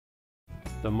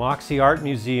The Moxie Art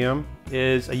Museum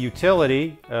is a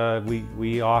utility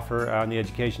we offer on the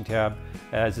Education tab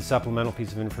as a supplemental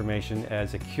piece of information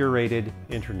as a curated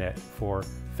internet for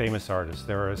famous artists.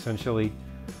 There are essentially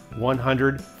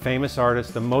 100 famous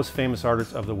artists, the most famous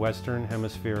artists of the Western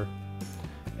Hemisphere,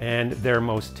 and their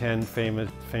most 10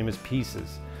 famous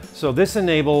pieces. So this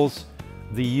enables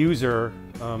the user,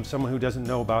 someone who doesn't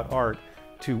know about art,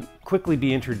 to quickly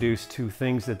be introduced to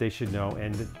things that they should know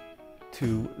and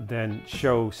to then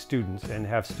show students and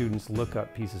have students look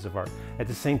up pieces of art. At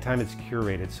the same time, it's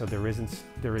curated, so there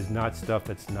is not stuff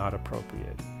that's not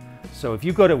appropriate. So if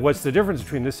you go to what's the difference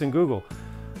between this and Google,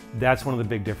 that's one of the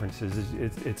big differences.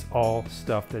 It's all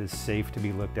stuff that is safe to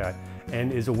be looked at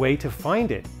and is a way to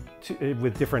find it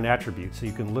with different attributes. So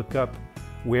you can look up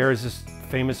where is this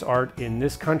famous art in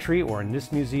this country or in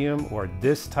this museum or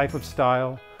this type of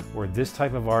style or this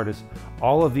type of artist.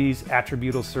 All of these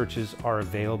attributable searches are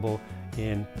available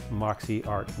in Moxie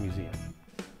Art Museum.